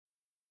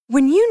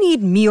When you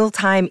need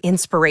mealtime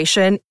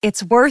inspiration,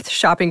 it's worth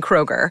shopping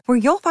Kroger, where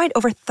you'll find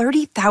over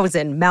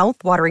 30,000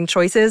 mouth-watering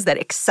choices that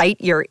excite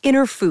your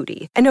inner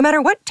foodie. And no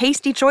matter what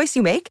tasty choice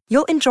you make,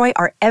 you'll enjoy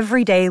our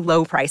everyday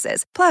low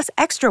prices, plus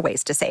extra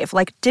ways to save,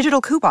 like digital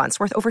coupons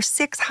worth over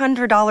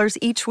 $600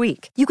 each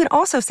week. You can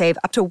also save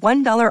up to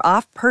 $1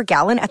 off per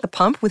gallon at the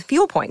pump with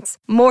fuel points.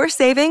 More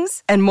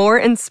savings and more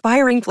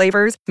inspiring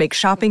flavors make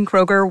shopping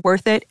Kroger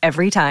worth it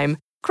every time.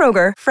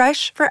 Kroger,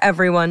 fresh for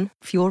everyone.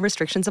 Fuel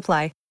restrictions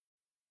apply.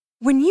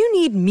 When you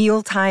need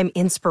mealtime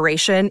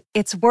inspiration,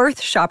 it's worth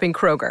shopping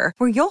Kroger,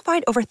 where you'll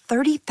find over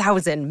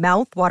 30,000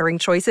 mouth-watering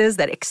choices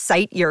that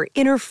excite your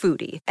inner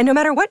foodie. And no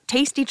matter what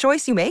tasty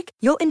choice you make,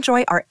 you'll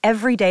enjoy our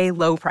everyday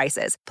low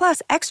prices,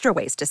 plus extra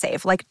ways to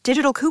save, like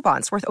digital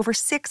coupons worth over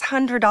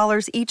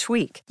 $600 each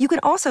week. You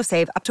can also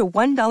save up to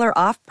 $1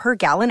 off per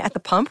gallon at the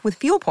pump with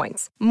fuel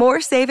points.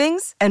 More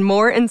savings and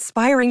more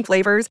inspiring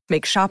flavors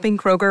make shopping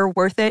Kroger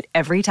worth it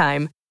every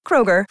time.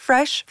 Kroger,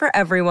 fresh for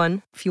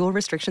everyone. Fuel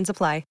restrictions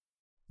apply.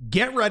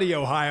 Get ready,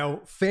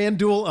 Ohio.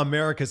 FanDuel,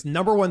 America's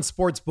 #1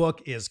 sportsbook,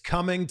 is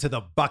coming to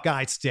the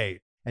Buckeye State.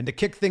 And to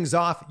kick things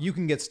off, you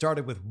can get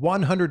started with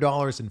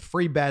 $100 in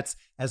free bets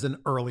as an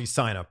early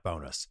sign-up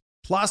bonus.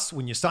 Plus,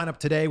 when you sign up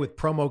today with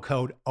promo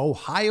code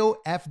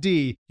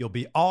OhioFD, you'll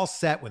be all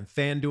set when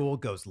FanDuel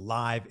goes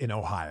live in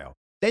Ohio.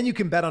 Then you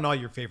can bet on all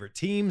your favorite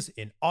teams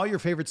in all your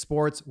favorite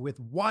sports with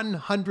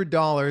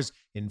 $100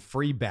 in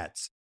free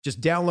bets.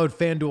 Just download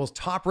FanDuel's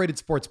top-rated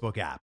sportsbook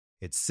app.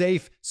 It's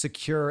safe,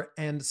 secure,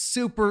 and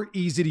super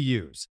easy to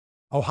use.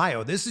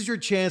 Ohio, this is your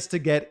chance to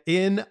get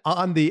in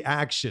on the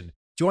action.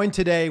 Join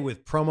today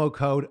with promo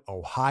code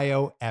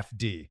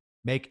OhioFD.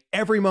 Make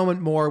every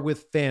moment more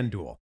with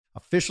FanDuel,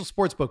 official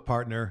sportsbook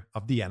partner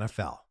of the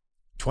NFL.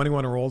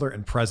 21 or older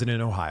and present in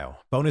Ohio.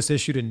 Bonus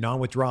issued in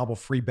non-withdrawable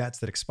free bets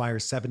that expire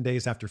 7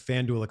 days after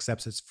FanDuel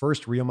accepts its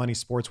first real money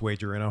sports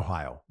wager in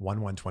Ohio,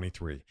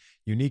 1/1/23.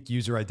 Unique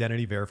user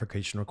identity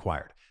verification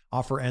required.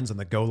 Offer ends on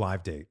the go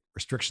live date.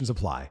 Restrictions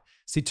apply.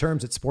 See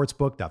terms at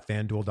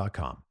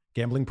sportsbook.fanduel.com.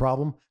 Gambling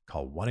problem?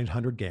 Call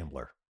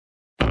 1-800-GAMBLER.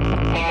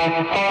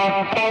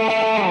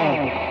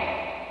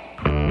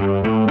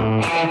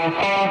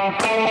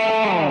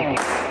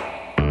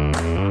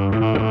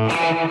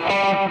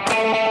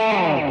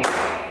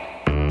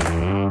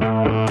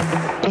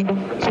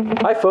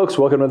 Hi, folks.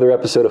 Welcome to another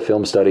episode of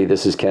Film Study.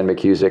 This is Ken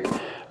McCusick.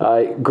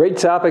 Great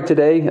topic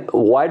today.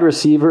 Wide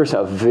receivers,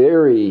 a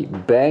very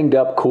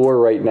banged-up core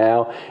right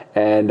now.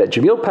 And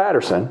Jameel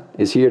Patterson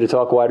is here to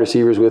talk wide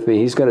receivers with me.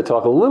 He's going to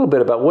talk a little bit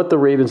about what the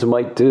Ravens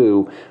might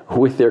do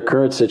with their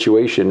current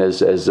situation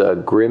as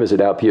grim as it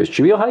now appears.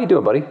 Jameel, how you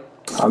doing, buddy?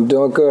 I'm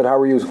doing good. How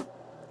are you?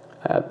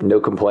 No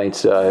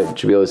complaints.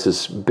 Jameel, this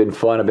has been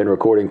fun. I've been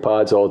recording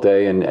pods all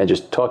day and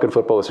just talking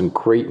football with some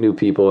great new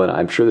people, and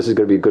I'm sure this is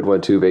going to be a good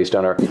one, too, based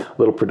on our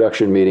little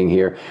production meeting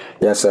here.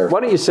 Yes, sir. Why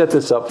don't you set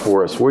this up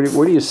for us? Where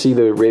do you see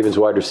the Ravens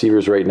wide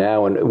receivers right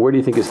now, and where do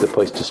you think is the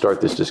place to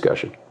start this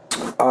discussion?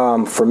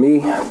 For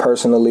me,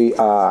 personally,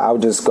 I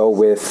would just go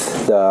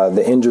with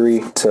the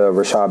injury to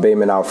Rashad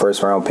Bateman, our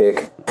first-round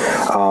pick.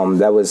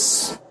 That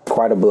was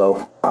quite a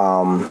blow.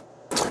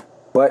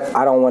 But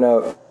I don't want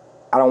to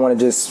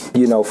just,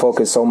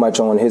 focus so much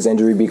on his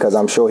injury because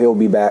I'm sure he'll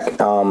be back.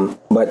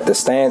 But the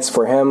stance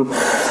for him,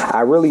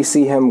 I really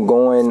see him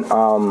going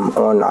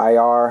on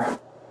IR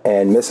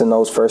and missing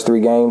those first 3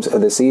 games of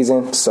the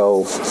season.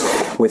 So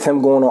with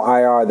him going on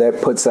IR,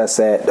 that puts us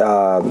at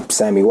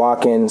Sammy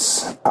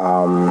Watkins,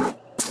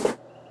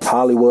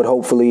 Hollywood,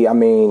 hopefully. I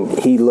mean,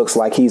 he looks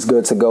like he's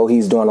good to go.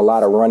 He's doing a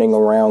lot of running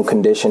around,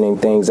 conditioning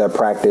things at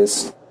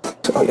practice.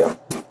 So, yeah.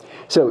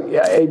 So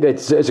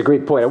it's a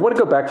great point. I want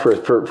to go back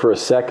for a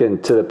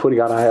second to the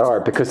putting on IR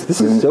because this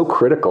is so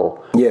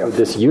critical. Yeah.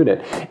 This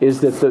unit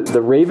is that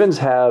the Ravens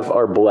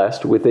are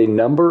blessed with a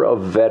number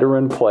of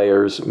veteran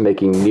players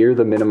making near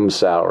the minimum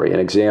salary. And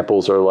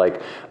examples are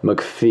like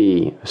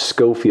McPhee,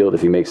 Schofield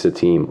if he makes the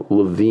team,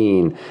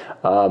 Levine.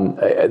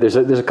 There's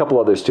a couple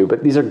others too,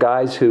 but these are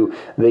guys who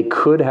they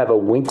could have a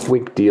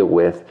wink deal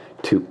with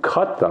to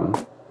cut them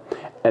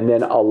and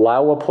then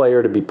allow a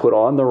player to be put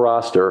on the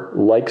roster,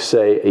 like,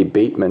 say, a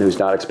Bateman who's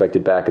not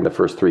expected back in the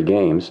first 3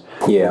 games.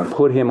 Yeah.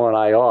 Put him on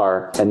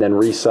IR and then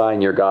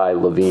re-sign your guy,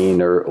 Levine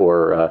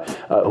or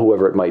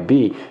whoever it might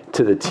be,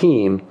 to the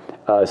team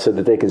so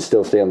that they can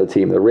still stay on the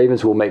team. The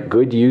Ravens will make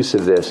good use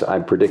of this,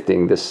 I'm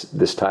predicting,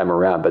 this time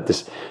around. But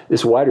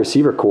this wide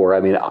receiver core,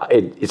 I mean,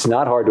 it's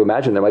not hard to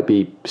imagine there might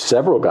be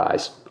several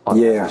guys on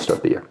the start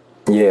of the year.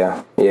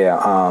 Yeah.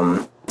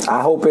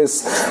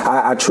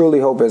 I truly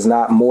hope it's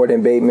not more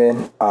than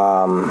Bateman.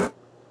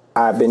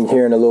 I've been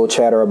hearing a little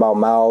chatter about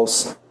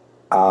Miles.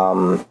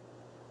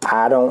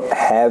 I don't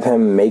have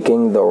him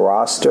making the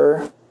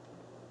roster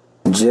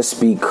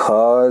just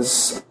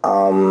because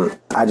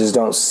I just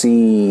don't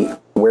see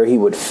where he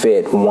would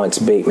fit once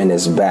Bateman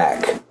is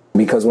back.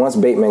 Because once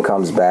Bateman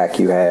comes back,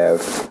 you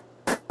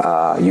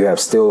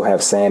still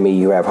have Sammy,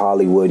 you have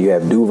Hollywood, you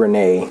have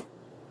Duvernay,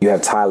 you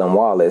have Tylan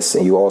Wallace,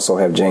 and you also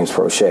have James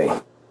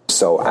Prochet.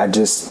 So I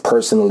just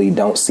personally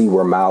don't see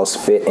where Miles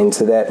fit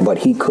into that, but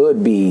he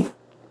could be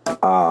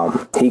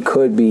He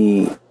could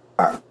be.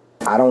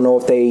 I don't know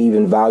if they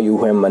even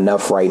value him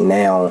enough right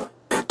now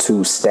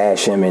to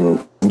stash him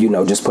and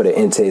just put it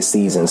into his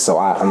season. So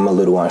I'm a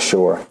little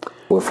unsure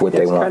with what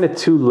they want. It's kind of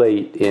too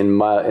late in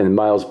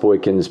Miles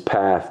Boykin's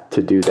path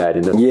to do that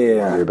in the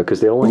year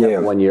because they only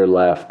have 1 year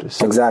left.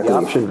 So exactly. The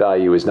option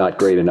value is not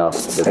great enough.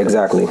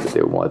 Exactly.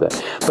 They want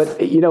that. But,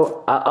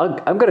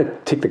 I'm going to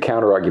take the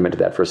counter argument to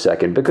that for a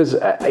second because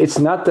it's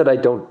not that I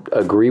don't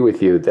agree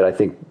with you that I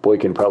think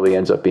Boykin probably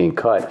ends up being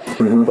cut.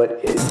 Mm-hmm.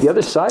 But the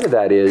other side of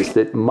that is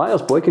that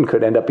Miles Boykin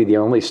could end up being the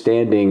only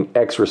standing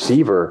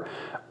ex-receiver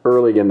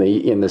early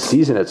in the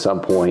season at some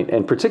point,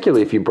 and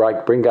particularly if you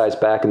bring guys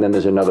back and then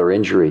there's another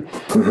injury.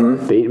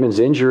 Mm-hmm. Bateman's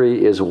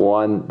injury is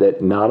one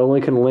that not only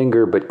can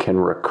linger but can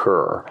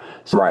recur.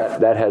 So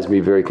that has me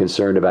very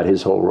concerned about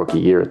his whole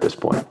rookie year at this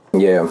point.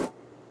 Yeah,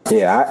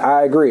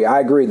 I agree.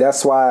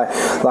 That's why,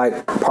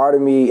 part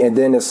of me, and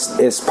then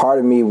it's part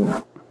of me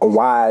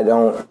why I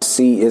don't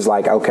see is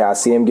okay, I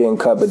see him getting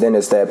cut, but then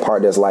it's that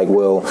part that's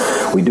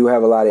well, we do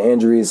have a lot of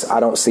injuries. I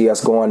don't see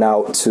us going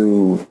out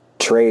to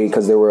trade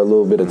because there were a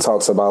little bit of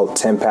talks about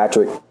Tim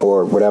Patrick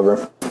or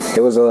whatever.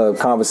 It was a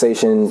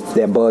conversation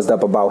that buzzed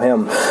up about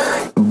him,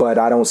 but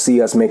I don't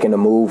see us making a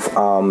move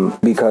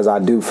because I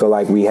do feel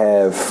like we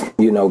have,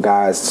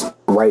 guys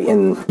right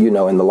in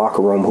the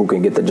locker room who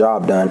can get the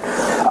job done.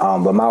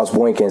 But Miles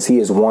Boykin, he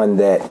is one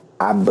that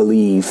I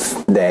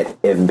believe that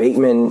if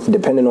Bateman,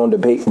 depending on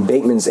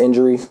Bateman's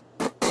injury,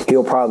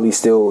 he'll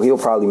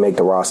probably make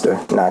the roster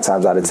 9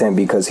 times out of 10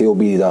 because he'll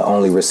be the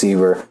only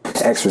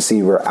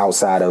ex-receiver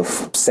outside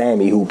of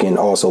Sammy who can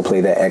also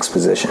play that X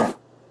position.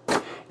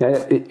 Now,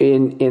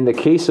 in the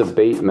case of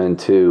Bateman,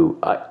 too,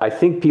 I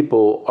think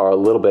people are a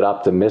little bit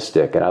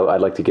optimistic, and I'd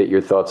like to get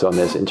your thoughts on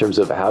this in terms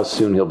of how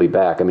soon he'll be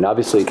back. I mean,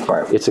 obviously,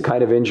 It's a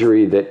kind of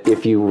injury that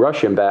if you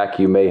rush him back,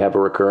 you may have a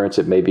recurrence.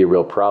 It may be a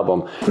real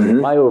problem.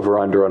 Mm-hmm. My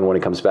over-under on when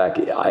he comes back,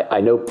 I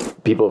know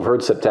people have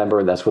heard September,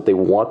 and that's what they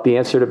want the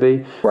answer to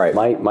be. Right.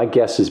 My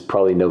guess is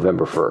probably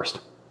November 1st.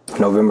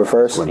 November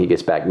 1st? When he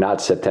gets back,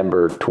 not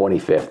September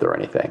 25th or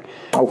anything.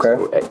 Okay.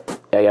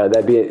 So,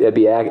 that'd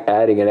be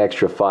adding an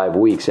extra 5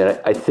 weeks. And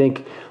I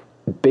think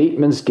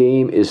Bateman's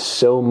game is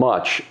so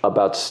much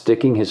about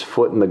sticking his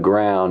foot in the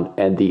ground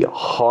and the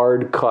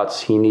hard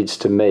cuts he needs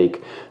to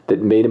make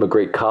that made him a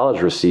great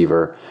college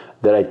receiver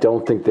that I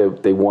don't think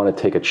that they want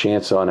to take a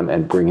chance on him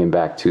and bring him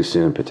back too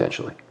soon,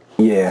 potentially.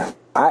 Yeah.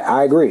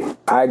 I agree.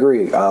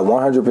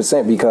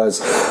 100% because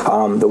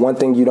the one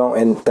thing you don't,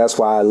 and that's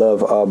why I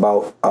love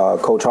about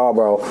Coach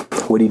Harbaugh,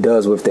 what he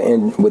does with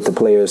the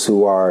players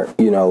who are,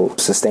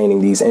 sustaining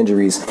these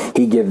injuries,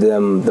 he gives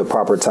them the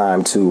proper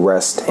time to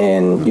rest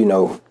and,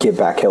 get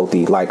back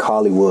healthy, like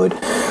Hollywood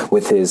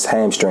with his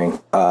hamstring.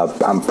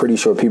 I'm pretty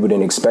sure people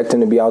didn't expect him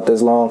to be out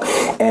this long,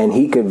 and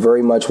he could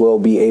very much well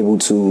be able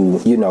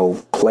to,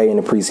 play in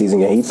the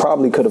preseason game. He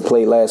probably could have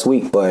played last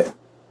week, but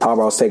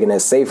Harbaugh's taking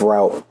that safe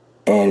route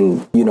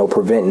and,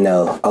 preventing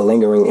a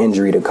lingering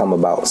injury to come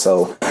about.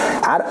 So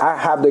I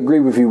have to agree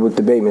with you with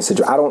the Bateman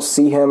situation. I don't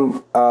see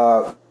him.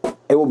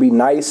 It will be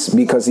nice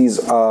because he's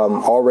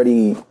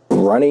already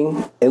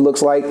running, it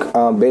looks like,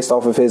 based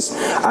off of his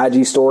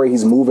IG story.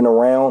 He's moving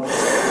around.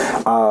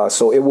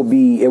 So it will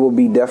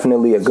be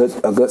definitely a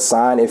good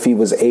sign if he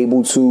was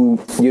able to,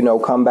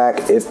 come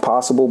back if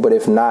possible. But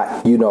if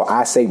not,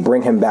 I say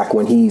bring him back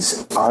when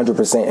he's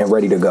 100% and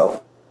ready to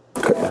go.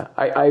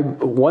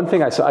 One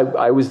thing I saw,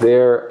 I was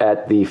there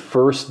at the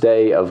first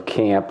day of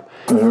camp,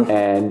 mm-hmm.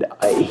 and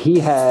he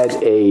had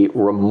a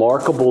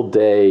remarkable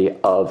day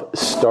of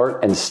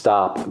start and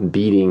stop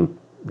beating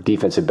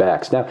defensive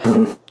backs. Now,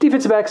 mm-hmm.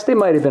 defensive backs, they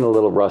might have been a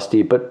little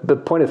rusty, but the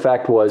point of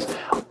fact was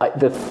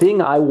the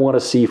thing I want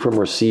to see from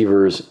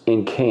receivers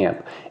in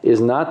camp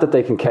is not that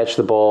they can catch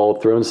the ball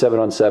thrown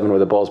 7-on-7 where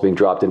the ball's being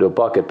dropped into a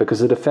bucket, because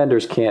the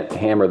defenders can't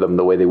hammer them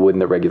the way they would in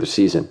the regular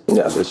season.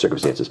 Yes. Under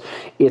circumstances.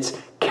 It's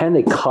can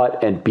they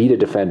cut and beat a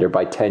defender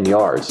by 10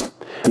 yards?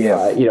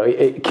 Yeah.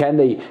 Can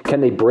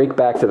they break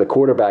back to the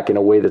quarterback in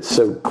a way that's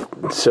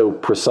so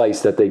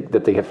precise that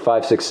they have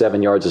 5, 6,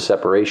 7 yards of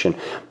separation?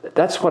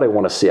 That's what I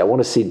want to see. I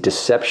want to see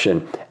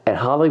deception. And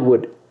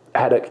Hollywood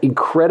had an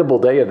incredible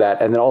day of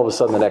that, and then all of a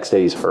sudden the next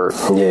day he's hurt.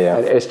 Yeah.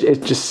 And it's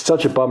just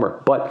such a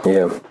bummer. But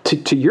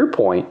to your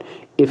point,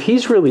 if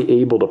he's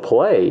really able to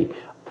play,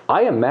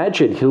 I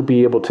imagine he'll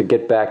be able to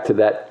get back to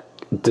that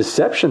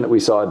deception that we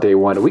saw at day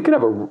one. We could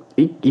have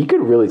he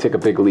could really take a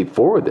big leap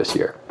forward this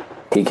year.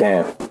 He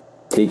can.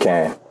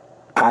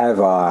 I have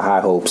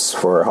high hopes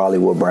for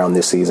Hollywood Brown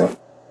this season.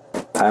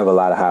 I have a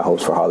lot of high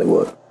hopes for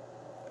Hollywood.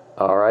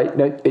 All right.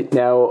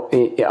 Now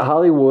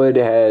Hollywood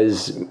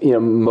has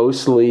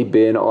mostly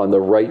been on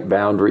the right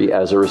boundary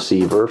as a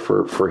receiver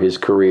for his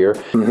career.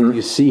 Mm-hmm. Do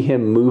you see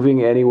him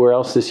moving anywhere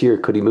else this year?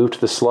 Could he move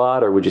to the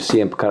slot, or would you see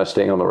him kind of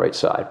staying on the right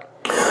side?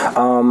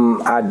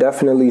 I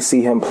definitely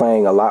see him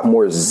playing a lot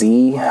more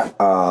Z.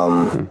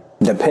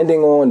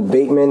 Depending on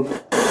Bateman,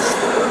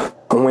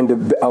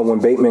 when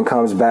Bateman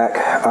comes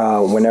back,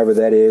 whenever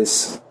that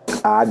is,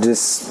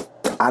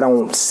 I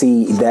don't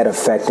see that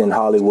affecting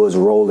Hollywood's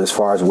role as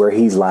far as where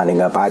he's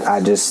lining up.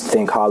 I just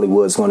think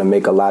Hollywood's going to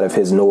make a lot of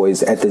his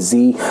noise at the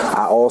Z.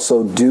 I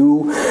also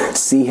do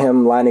see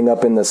him lining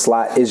up in the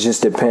slot. It's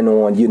just depending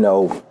on,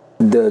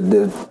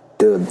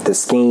 the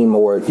scheme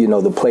or,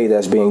 the play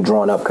that's being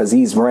drawn up, because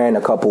he's ran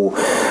a couple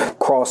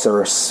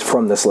crossers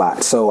from the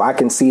slot. So I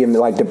can see him,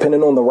 like,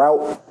 depending on the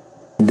route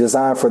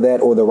design for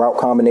that or the route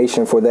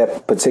combination for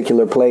that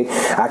particular play,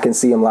 I can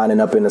see him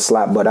lining up in the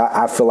slot. But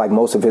I feel like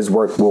most of his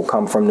work will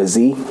come from the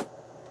Z.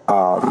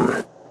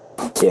 On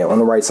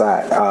the right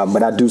side.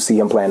 But I do see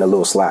him playing a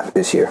little slot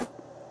this year.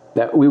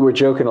 Now, we were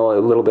joking a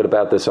little bit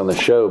about this on the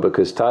show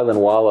because Tylan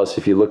Wallace,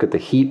 if you look at the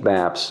heat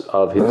maps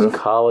of his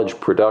college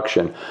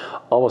production,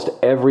 almost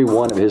every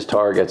one of his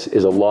targets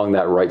is along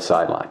that right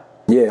sideline.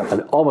 Yeah.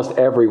 And almost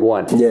every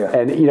one. Yeah.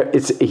 And,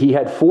 he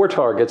had 4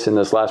 targets in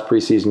this last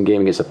preseason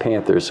game against the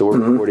Panthers. So we're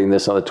recording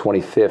this on the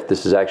 25th.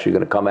 This is actually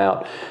going to come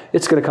out.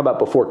 It's going to come out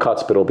before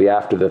cuts, but it'll be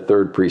after the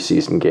 3rd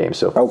preseason game.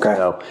 So, okay.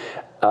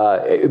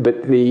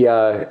 But the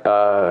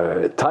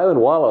Tylan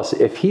Wallace,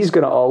 if he's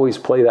going to always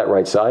play that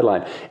right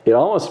sideline, it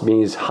almost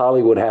means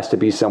Hollywood has to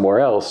be somewhere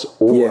else,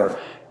 or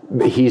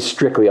he's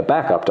strictly a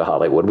backup to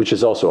Hollywood, which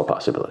is also a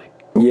possibility.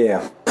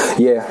 Yeah,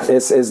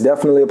 it's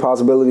definitely a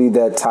possibility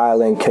that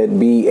Tylan could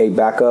be a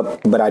backup,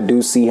 but I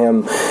do see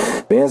him,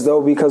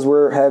 though, because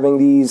we're having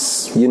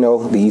these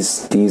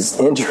injuries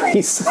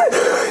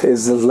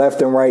is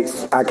left and right.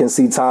 I can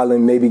see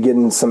Tylan maybe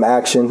getting some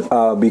action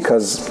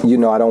because,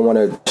 I don't want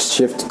to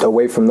shift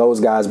away from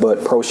those guys,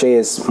 but Prochet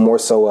is more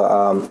so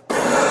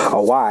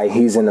a Y.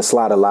 He's in the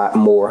slot a lot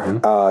more.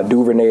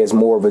 Duvernay is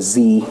more of a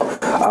Z,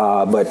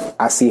 but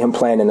I see him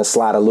playing in the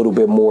slot a little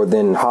bit more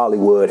than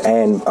Hollywood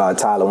and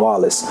Tylan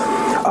Wallace.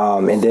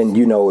 And then,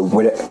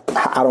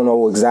 I don't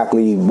know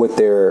exactly what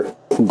their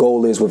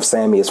goal is with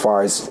Sammy as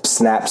far as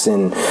snaps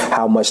and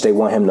how much they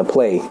want him to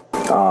play.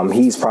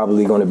 He's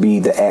probably going to be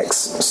the X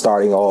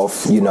starting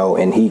off,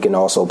 and he can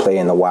also play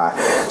in the Y.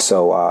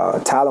 So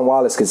Tylan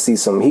Wallace could see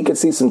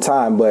some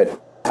time, but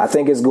I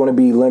think it's going to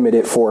be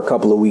limited for a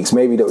couple of weeks,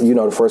 maybe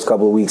the first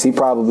couple of weeks. He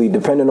probably,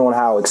 depending on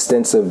how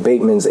extensive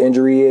Bateman's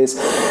injury is,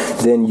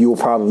 then you'll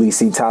probably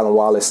see Tylan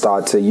Wallace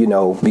start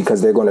to,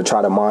 because they're going to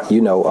try to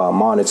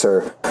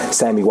monitor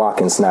Sammy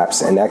Watkins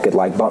snaps, and that could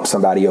bump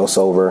somebody else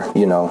over.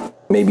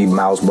 Maybe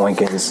Miles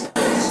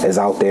Boykins is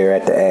out there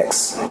at the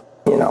X.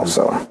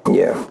 So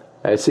yeah,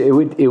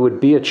 it would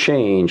be a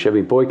change. I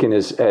mean, Boykin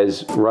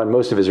has run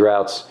most of his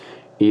routes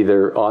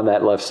either on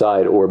that left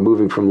side or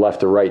moving from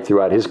left to right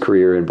throughout his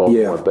career in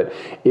Baltimore. Yeah. But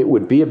it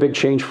would be a big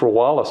change for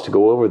Wallace to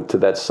go over to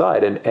that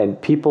side. And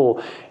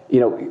people,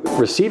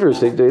 receivers,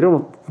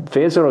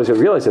 fans don't always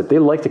realize that they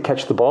like to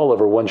catch the ball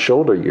over one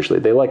shoulder usually.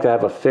 They like to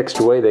have a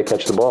fixed way they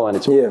catch the ball. And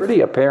it's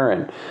pretty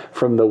apparent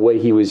from the way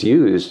he was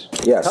used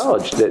in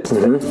college that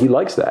he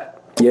likes that.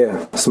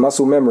 Yeah, it's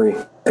muscle memory.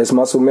 It's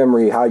muscle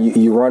memory. How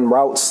you run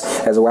routes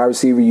as a wide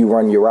receiver, you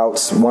run your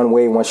routes one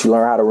way. Once you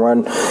learn how to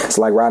run, it's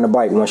like riding a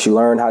bike. Once you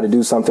learn how to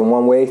do something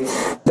one way,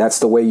 that's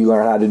the way you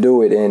learn how to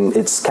do it. And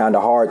it's kind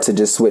of hard to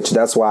just switch.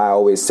 That's why I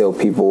always tell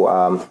people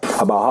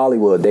about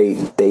Hollywood.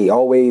 They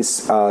always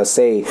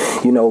say,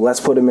 let's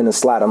put him in the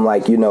slot. I'm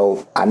like,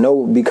 I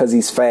know because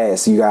he's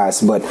fast, you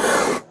guys, but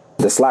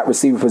the slot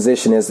receiver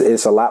position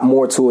is a lot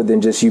more to it than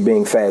just you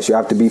being fast. You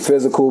have to be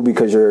physical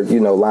because your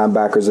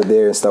linebackers are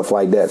there and stuff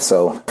like that.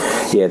 So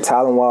yeah,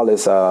 Tylan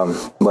Wallace.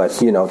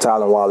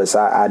 Tylan Wallace,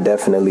 I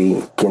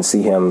definitely can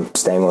see him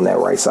staying on that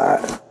right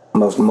side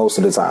most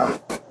of the time.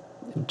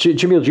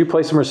 Jamil, did you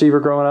play some receiver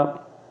growing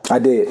up? I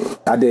did,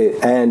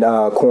 and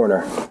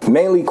corner,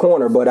 mainly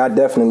corner, but I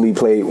definitely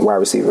played wide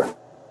receiver.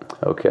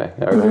 Okay,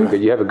 all right, very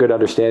good. You have a good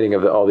understanding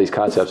of all these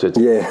concepts. It's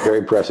very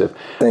impressive.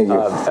 Thank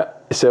you.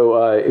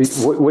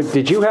 What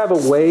did you have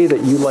a way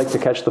that you like to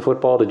catch the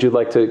football? Did you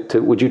like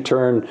to would you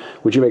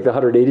make the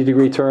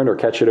 180-degree turn or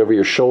catch it over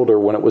your shoulder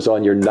when it was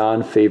on your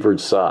non-favored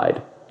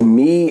side?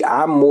 Me,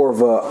 I'm more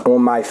of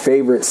on my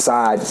favorite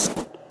side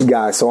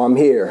guy. So I'm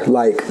here.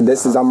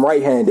 I'm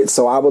right-handed.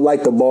 So I would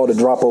like the ball to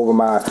drop over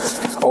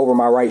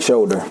my right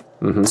shoulder.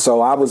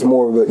 So I was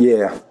more of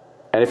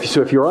And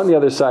if you're on the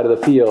other side of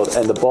the field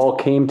and the ball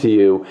came to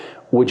you,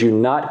 would you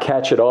not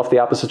catch it off the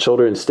opposite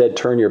shoulder, instead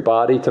turn your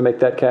body to make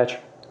that catch?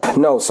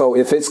 No, so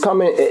if it's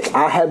coming,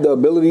 I have the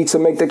ability to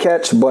make the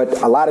catch,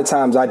 but a lot of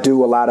times I did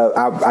a lot of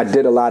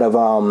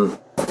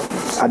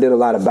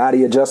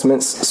body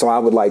adjustments, so I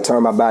would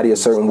turn my body a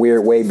certain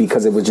weird way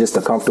because it was just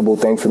a comfortable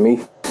thing for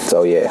me.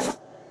 So yeah.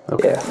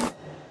 Okay. Yeah.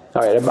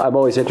 All right, I'm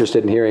always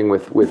interested in hearing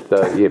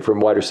from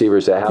wide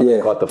receivers how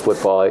they caught the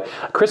football.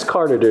 Chris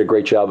Carter did a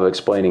great job of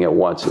explaining it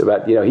once.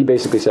 About he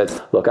basically said,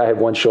 "Look, I have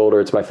one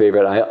shoulder; it's my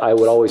favorite. I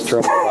would always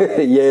turn my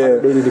body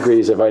 180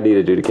 degrees if I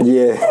needed to catch."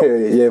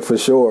 Yeah, for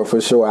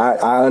sure.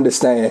 I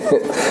understand.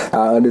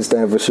 I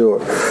understand for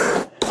sure.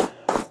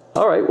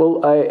 All right.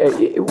 Well,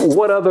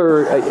 what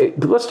other?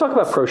 Let's talk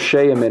about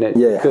Prochet a minute,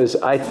 because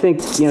I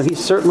think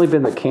he's certainly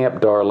been the camp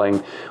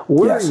darling.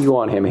 Where are you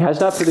on him? He has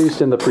not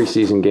produced in the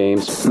preseason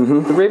games. The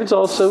Ravens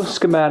also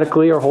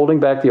schematically are holding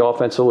back the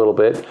offense a little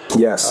bit.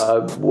 Yes.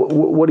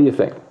 What do you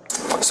think?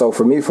 So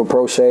for me, for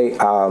Proche,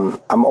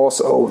 I'm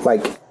also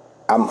like,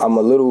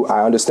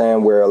 I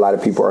understand where a lot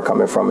of people are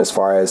coming from as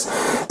far as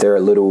they're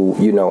a little,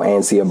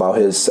 antsy about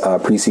his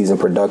preseason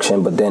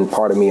production. But then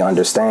part of me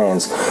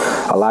understands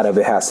a lot of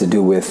it has to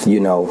do with,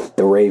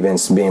 the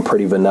Ravens being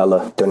pretty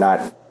vanilla. They're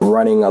not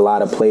running a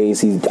lot of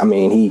plays. He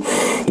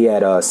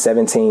had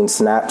 17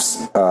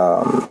 snaps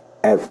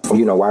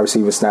wide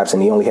receiver snaps,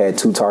 and he only had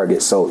 2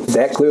 targets. So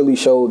that clearly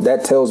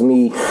that tells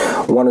me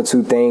one or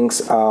two things.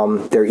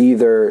 They're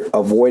either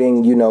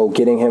avoiding,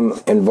 getting him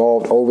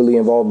overly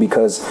involved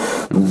because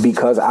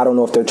I don't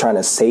know if they're trying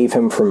to save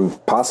him from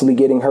possibly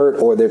getting hurt,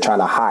 or they're trying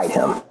to hide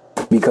him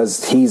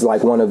because he's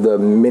like one of the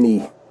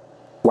many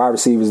wide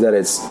receivers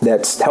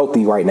that's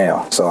healthy right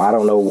now. So I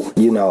don't know,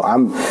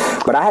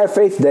 but I have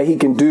faith that he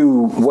can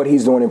do what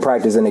he's doing in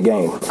practice in the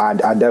game.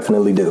 I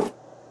definitely do.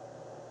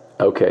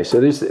 Okay, so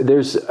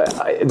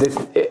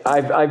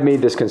I've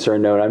made this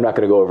concern known. I'm not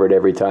going to go over it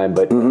every time,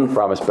 but I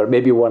promise. But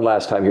maybe one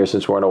last time here,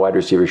 since we're on a wide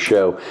receiver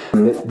show.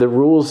 The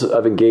rules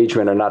of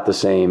engagement are not the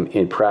same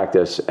in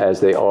practice as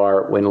they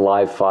are when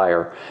live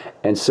fire.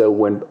 And so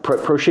when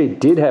Proche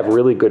did have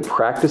really good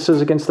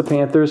practices against the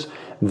Panthers,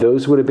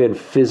 those would have been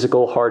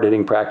physical,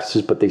 hard-hitting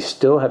practices, but they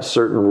still have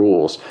certain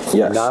rules. Yes.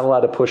 You're not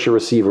allowed to push a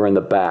receiver in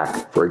the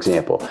back, for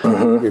example.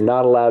 You're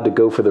not allowed to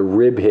go for the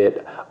rib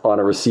hit on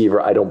a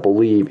receiver, I don't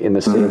believe, in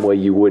the same way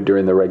you would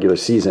during the regular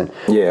season.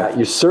 Yeah.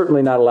 You're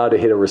certainly not allowed to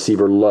hit a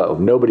receiver low.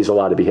 Nobody's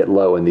allowed to be hit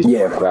low in these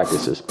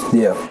practices.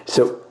 Yeah.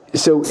 So,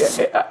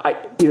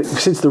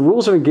 since the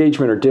rules of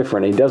engagement are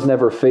different, he doesn't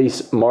ever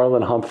face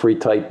Marlon Humphrey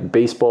type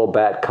baseball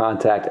bat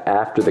contact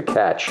after the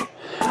catch.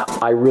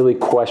 I really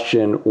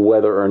question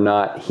whether or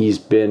not he's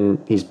been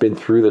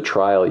through the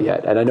trial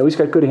yet. And I know he's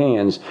got good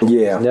hands.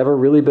 Yeah. He's never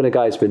really been a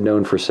guy who's been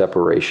known for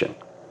separation.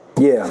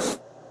 Yeah.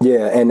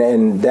 Yeah.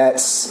 And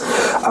that's,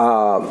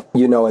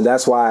 and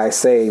that's why I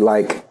say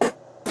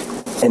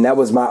and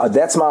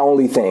that's my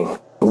only thing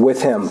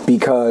with him,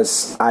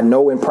 because I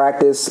know in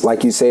practice,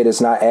 like you said, it's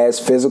not as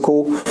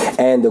physical,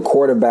 and the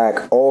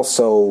quarterback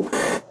also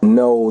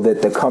know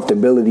that the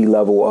comfortability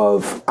level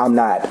of I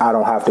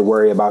don't have to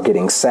worry about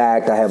getting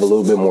sacked. I have a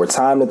little bit more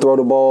time to throw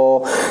the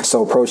ball.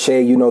 So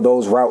Proche,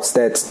 those routes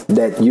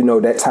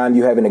that time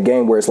you have in a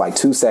game where it's like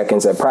 2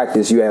 seconds, at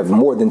practice you have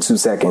more than 2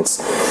 seconds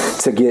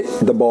to get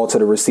the ball to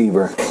the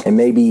receiver. And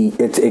maybe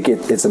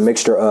it's a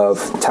mixture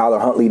of Tyler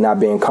Huntley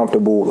not being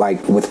comfortable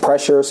with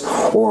pressures,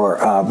 or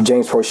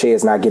James Proche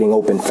is not getting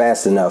open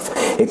fast enough.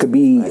 It could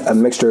be a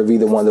mixture of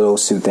either one of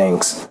those two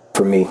things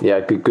for me. Yeah,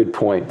 good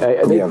point.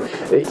 I think,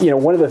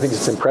 one of the things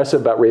that's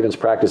impressive about Ravens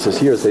practices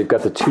here is they've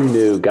got the 2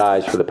 new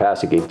guys for the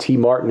passing game. T.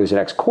 Martin, who's an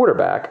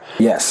ex-quarterback.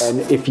 Yes.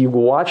 And if you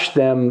watch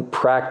them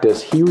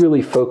practice, he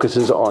really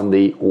focuses on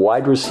the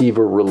wide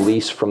receiver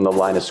release from the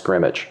line of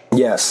scrimmage.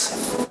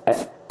 Yes.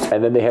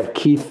 And then they have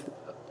Keith,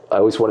 I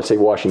always want to say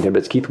Washington, but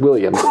it's Keith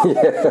Williams,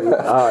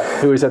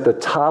 who is at the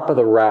top of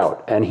the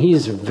route. And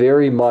he's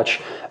very much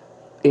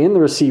in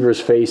the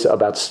receiver's face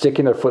about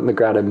sticking their foot in the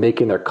ground and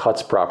making their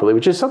cuts properly,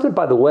 which is something,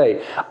 by the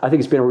way, I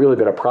think has really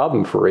been a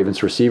problem for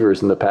Ravens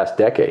receivers in the past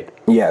decade.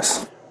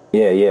 Yes.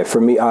 Yeah. For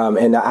me,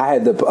 and I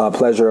had the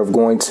pleasure of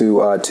going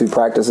to 2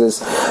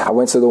 practices. I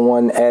went to the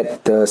one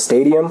at the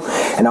stadium,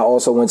 and I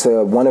also went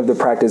to one of the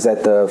practice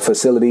at the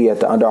facility, at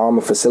the Under Armour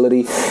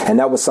facility. And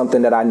that was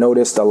something that I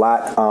noticed a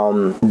lot,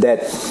 that,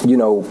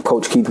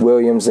 Coach Keith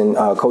Williams and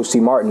Coach T.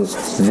 Martin,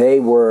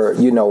 they were,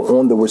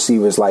 on the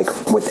receivers,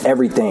 with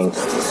everything,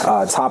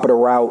 top of the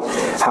route,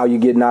 how you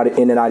get in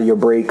and out of your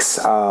breaks.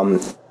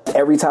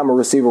 Every time a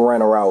receiver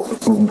ran a route,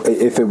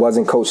 if it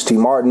wasn't Coach T.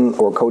 Martin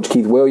or Coach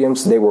Keith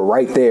Williams, they were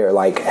right there,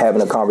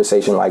 having a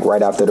conversation,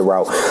 right after the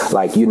route.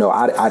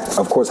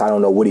 Of course, I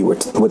don't know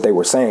what they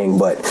were saying,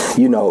 but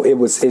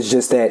it's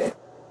just that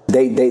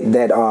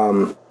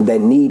that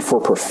need for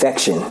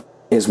perfection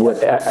is what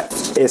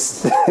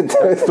it's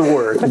that's the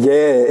word.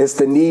 Yeah, it's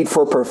the need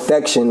for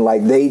perfection.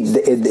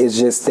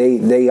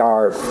 They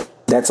are.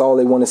 That's all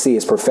they want to see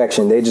is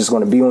perfection. They're just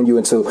going to be on you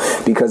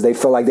because they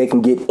feel like they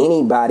can get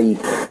anybody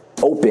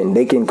open.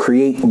 They can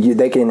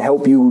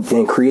help you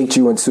and create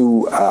you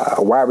into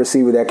a wide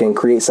receiver that can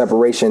create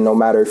separation, no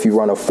matter if you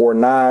run a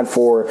 4.9,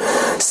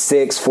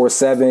 4.6,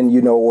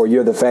 4.7, or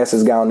you're the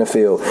fastest guy on the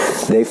field.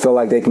 They feel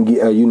like they can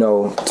get,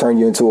 turn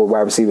you into a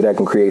wide receiver that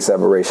can create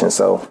separation.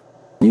 So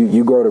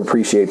you grow to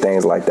appreciate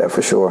things like that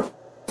for sure.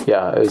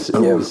 Yeah, it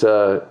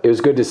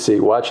was good to see.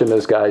 Watching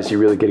those guys, you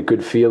really get a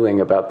good feeling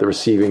about the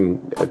receiving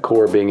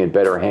core being in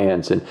better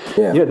hands. And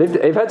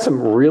they've had some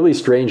really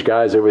strange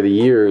guys over the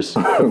years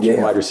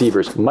coaching wide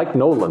receivers. Mike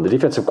Nolan, the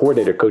defensive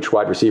coordinator, coached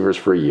wide receivers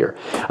for a year.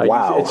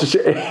 Wow,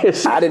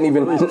 I didn't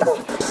even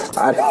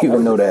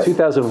know that.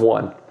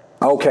 2001.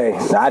 Okay,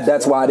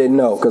 that's why I didn't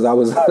know, because I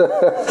was.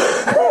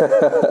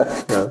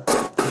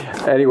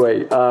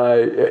 Anyway,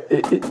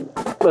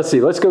 let's see.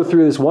 Let's go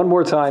through this one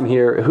more time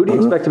here. Who do you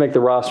expect to make the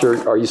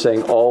roster? Are you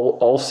saying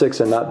all 6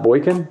 and not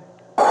Boykin?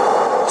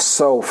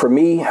 So for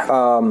me,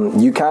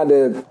 you kind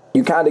of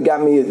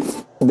got me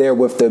there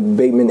with the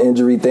Bateman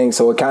injury thing,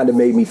 so it kind of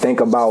made me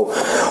think about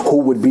who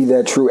would be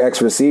that true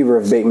X receiver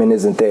if Bateman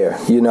isn't there,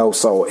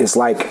 so it's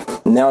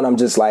like now I'm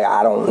just like,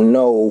 I don't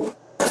know,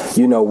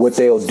 what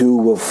they'll do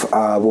with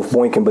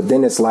Boykin, but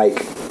then it's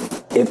like,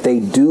 if they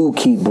do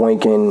keep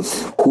Boykin,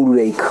 who do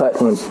they cut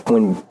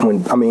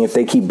if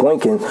they keep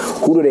Boykin,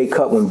 who do they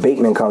cut when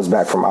Bateman comes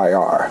back from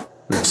IR?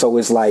 So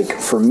it's like,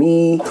 for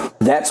me,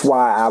 that's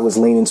why I was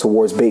leaning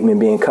towards Bateman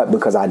being cut,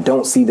 because I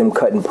don't see them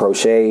cutting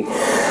Prochet.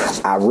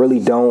 I really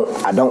don't.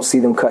 I don't see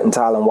them cutting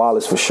Tylan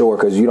Wallace for sure,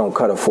 because you don't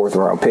cut a 4th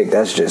round pick.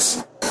 That's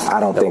just, I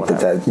don't think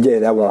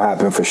that won't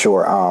happen for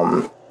sure.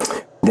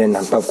 Then,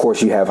 of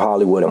course, you have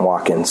Hollywood and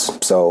Watkins,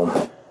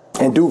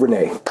 and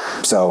Duvernay.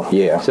 So,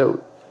 yeah.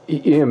 So,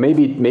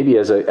 maybe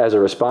as a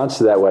response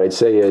to that, what I'd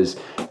say is,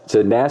 it's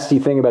a nasty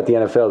thing about the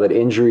NFL that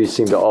injuries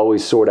seem to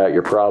always sort out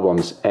your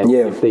problems. And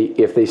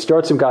if they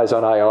start some guys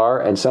on IR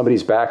and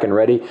somebody's back and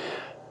ready,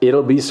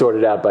 it'll be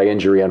sorted out by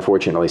injury,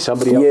 unfortunately.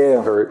 Somebody else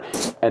is hurt.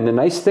 And the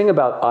nice thing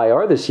about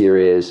IR this year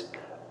is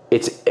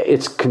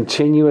it's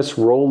continuous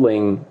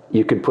rolling.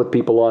 You can put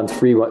people on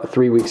 3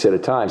 weeks at a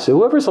time. So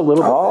whoever's a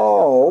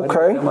little bit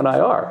them on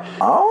IR.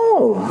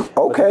 Oh,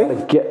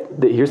 okay.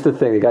 Here's the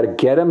thing: they got to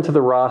get them to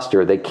the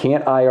roster. They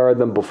can't IR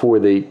them before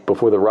the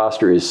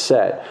roster is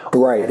set.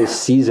 Right. It's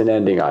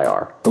season-ending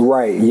IR.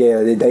 Right.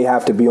 Yeah, they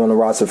have to be on the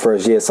roster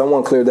first. Yeah,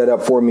 someone cleared that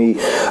up for me. 2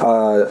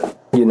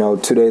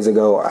 days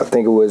ago. I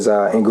think it was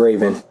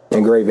Engraven.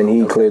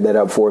 He cleared that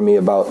up for me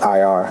about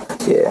IR.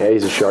 Yeah,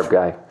 he's a sharp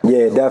guy.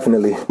 Yeah,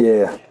 definitely.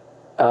 Yeah.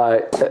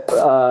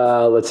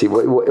 Let's see.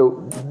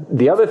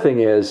 The other thing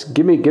is,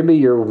 give me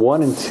your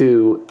 1 and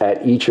 2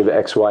 at each of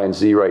X, Y, and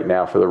Z right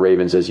now for the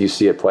Ravens as you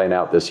see it playing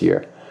out this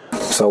year.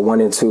 So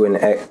 1 and 2 in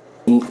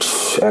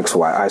each X,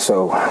 Y. All right,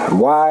 so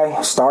Y,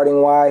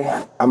 starting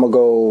Y, I'm gonna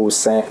go.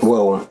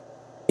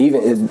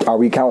 Are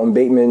we counting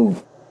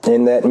Bateman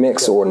in that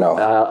mix or no?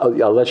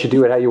 I'll let you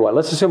do it how you want.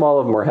 Let's assume all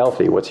of them are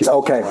healthy. What's your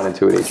 1 and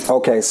 2 at each?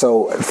 Okay,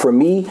 so for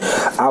me,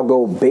 I'll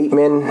go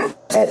Bateman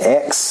at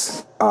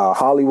X,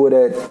 Hollywood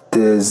at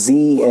the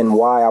Z, and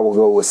Y I will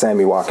go with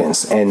Sammy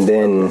Watkins. And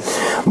then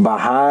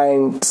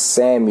behind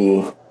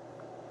Sammy,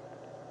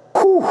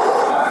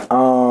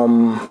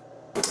 I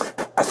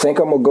think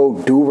I'm going to go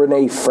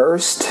Duvernay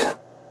first.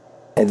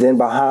 And then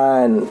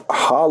behind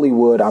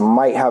Hollywood, I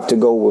might have to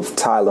go with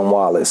Tylan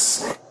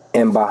Wallace.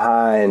 And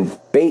behind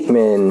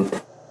Bateman,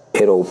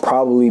 it'll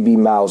probably be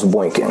Miles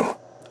Boykin.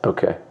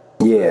 Okay.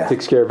 Yeah.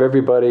 Takes care of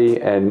everybody,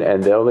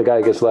 and the only guy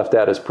who gets left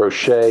out is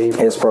Prochet.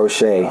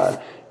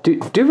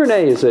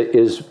 Duvernay has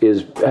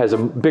a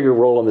bigger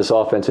role in this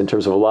offense in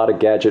terms of a lot of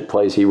gadget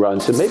plays he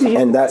runs, so maybe he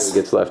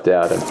gets left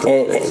out.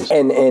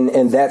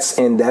 And that's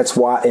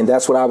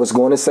what I was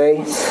going to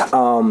say.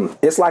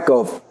 It's like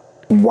a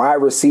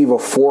wide receiver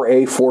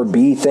 4A,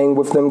 4B thing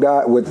with him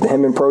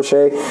and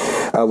Prochet,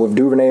 with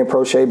Duvernay and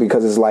Prochet,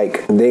 because it's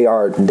like they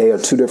are 2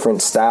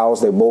 different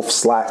styles. They're both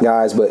slot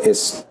guys, but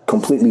it's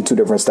completely 2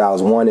 different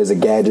styles. One is a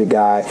gadget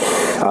guy.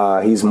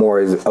 He's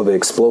more of an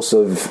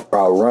explosive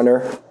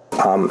runner.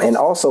 And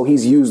also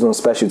he's used on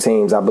special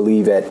teams. I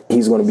believe that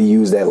he's going to be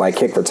used at like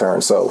kick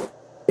return. So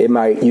it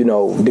might,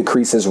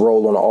 decrease his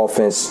role on the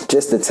offense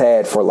just a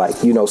tad for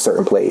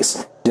certain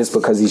plays, just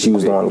because he's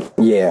used on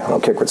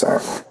kick return.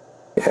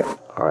 Yeah.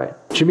 All right.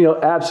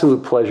 Jamil,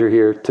 absolute pleasure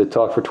here to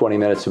talk for 20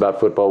 minutes about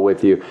football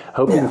with you.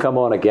 Hope you can come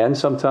on again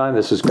sometime.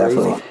 This is great.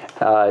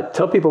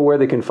 Tell people where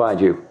they can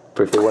find you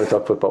if they want to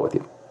talk football with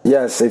you.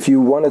 Yes, if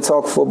you want to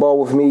talk football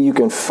with me, you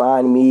can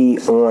find me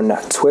on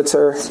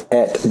Twitter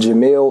at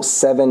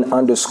Jamil7_.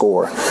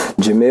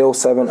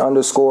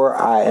 Jamil7_.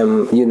 I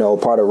am,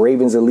 part of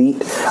Ravens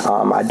Elite.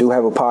 I do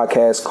have a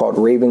podcast called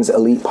Ravens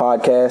Elite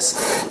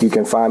Podcast. You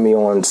can find me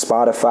on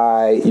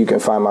Spotify. You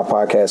can find my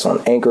podcast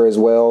on Anchor as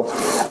well.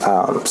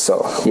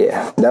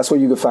 That's where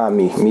you can find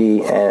me.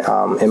 Me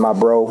and my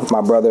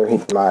brother,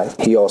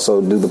 he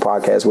also do the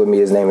podcast with me.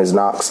 His name is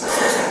Knox.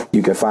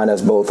 You can find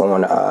us both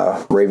on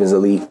Ravens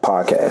Elite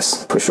Podcast.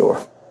 For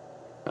sure.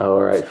 All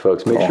right,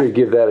 folks. Make sure you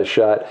give that a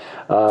shot.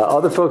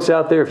 Other folks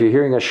out there, if you're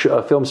hearing a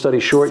film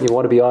study short and you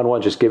want to be on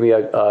one, just give me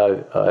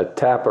a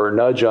tap or a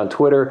nudge on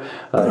Twitter,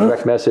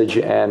 direct message,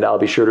 and I'll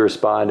be sure to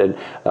respond. And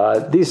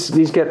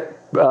these get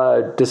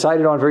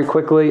decided on very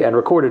quickly and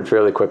recorded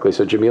fairly quickly.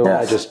 So Jamil and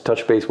I just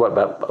touched base,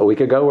 about a week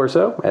ago or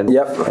so, and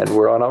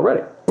we're on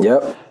already.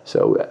 Yep.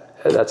 So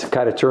that's the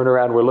kind of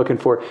turnaround we're looking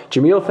for.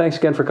 Jamil, thanks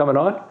again for coming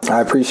on.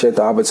 I appreciate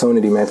the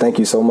opportunity, man. Thank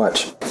you so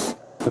much.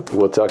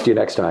 We'll talk to you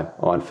next time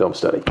on Film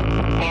Study.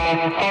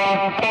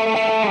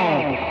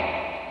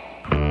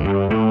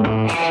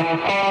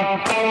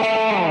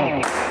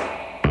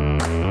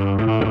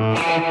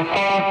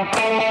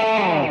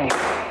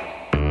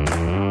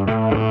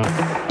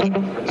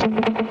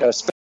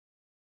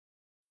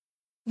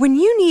 When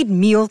you need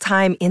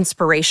mealtime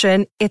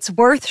inspiration, it's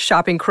worth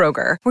shopping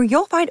Kroger, where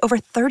you'll find over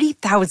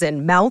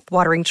 30,000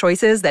 mouth-watering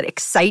choices that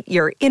excite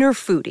your inner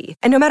foodie.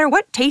 And no matter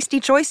what tasty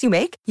choice you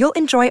make, you'll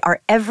enjoy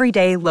our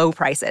everyday low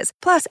prices,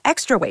 plus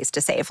extra ways to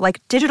save,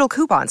 like digital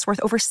coupons worth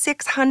over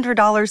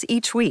 $600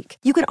 each week.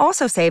 You can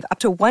also save up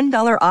to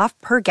 $1 off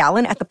per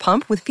gallon at the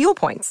pump with fuel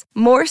points.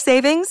 More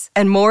savings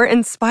and more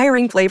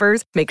inspiring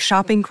flavors make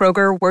shopping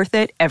Kroger worth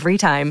it every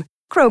time.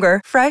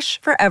 Kroger,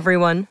 fresh for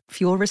everyone.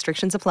 Fuel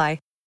restrictions apply.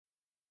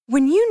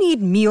 When you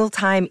need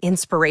mealtime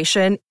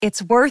inspiration,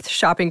 it's worth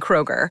shopping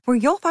Kroger, where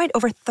you'll find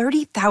over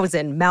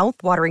 30,000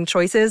 mouth-watering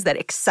choices that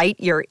excite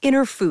your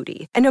inner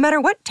foodie. And no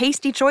matter what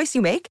tasty choice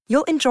you make,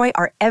 you'll enjoy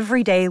our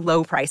everyday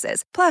low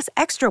prices, plus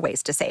extra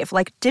ways to save,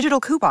 like digital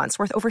coupons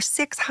worth over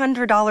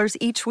 $600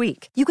 each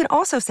week. You can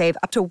also save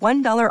up to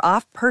 $1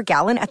 off per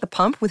gallon at the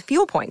pump with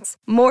fuel points.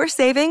 More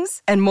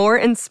savings and more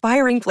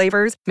inspiring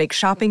flavors make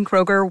shopping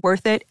Kroger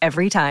worth it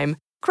every time.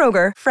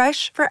 Kroger,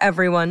 fresh for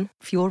everyone.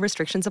 Fuel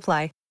restrictions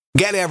apply.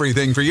 Get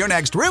everything for your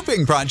next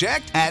roofing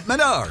project at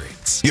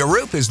Menards. Your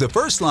roof is the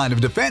first line of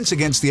defense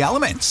against the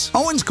elements.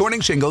 Owens Corning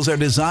shingles are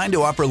designed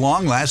to offer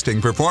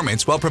long-lasting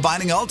performance while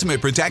providing ultimate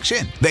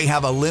protection. They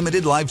have a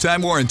limited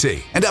lifetime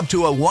warranty and up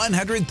to a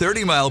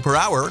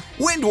 130-mile-per-hour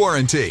wind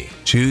warranty.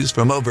 Choose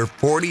from over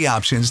 40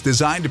 options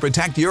designed to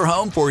protect your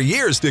home for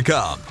years to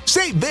come.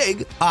 Save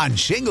big on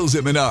shingles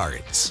at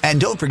Menards.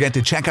 And don't forget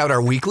to check out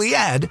our weekly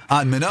ad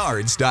on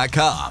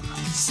Menards.com.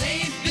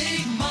 Save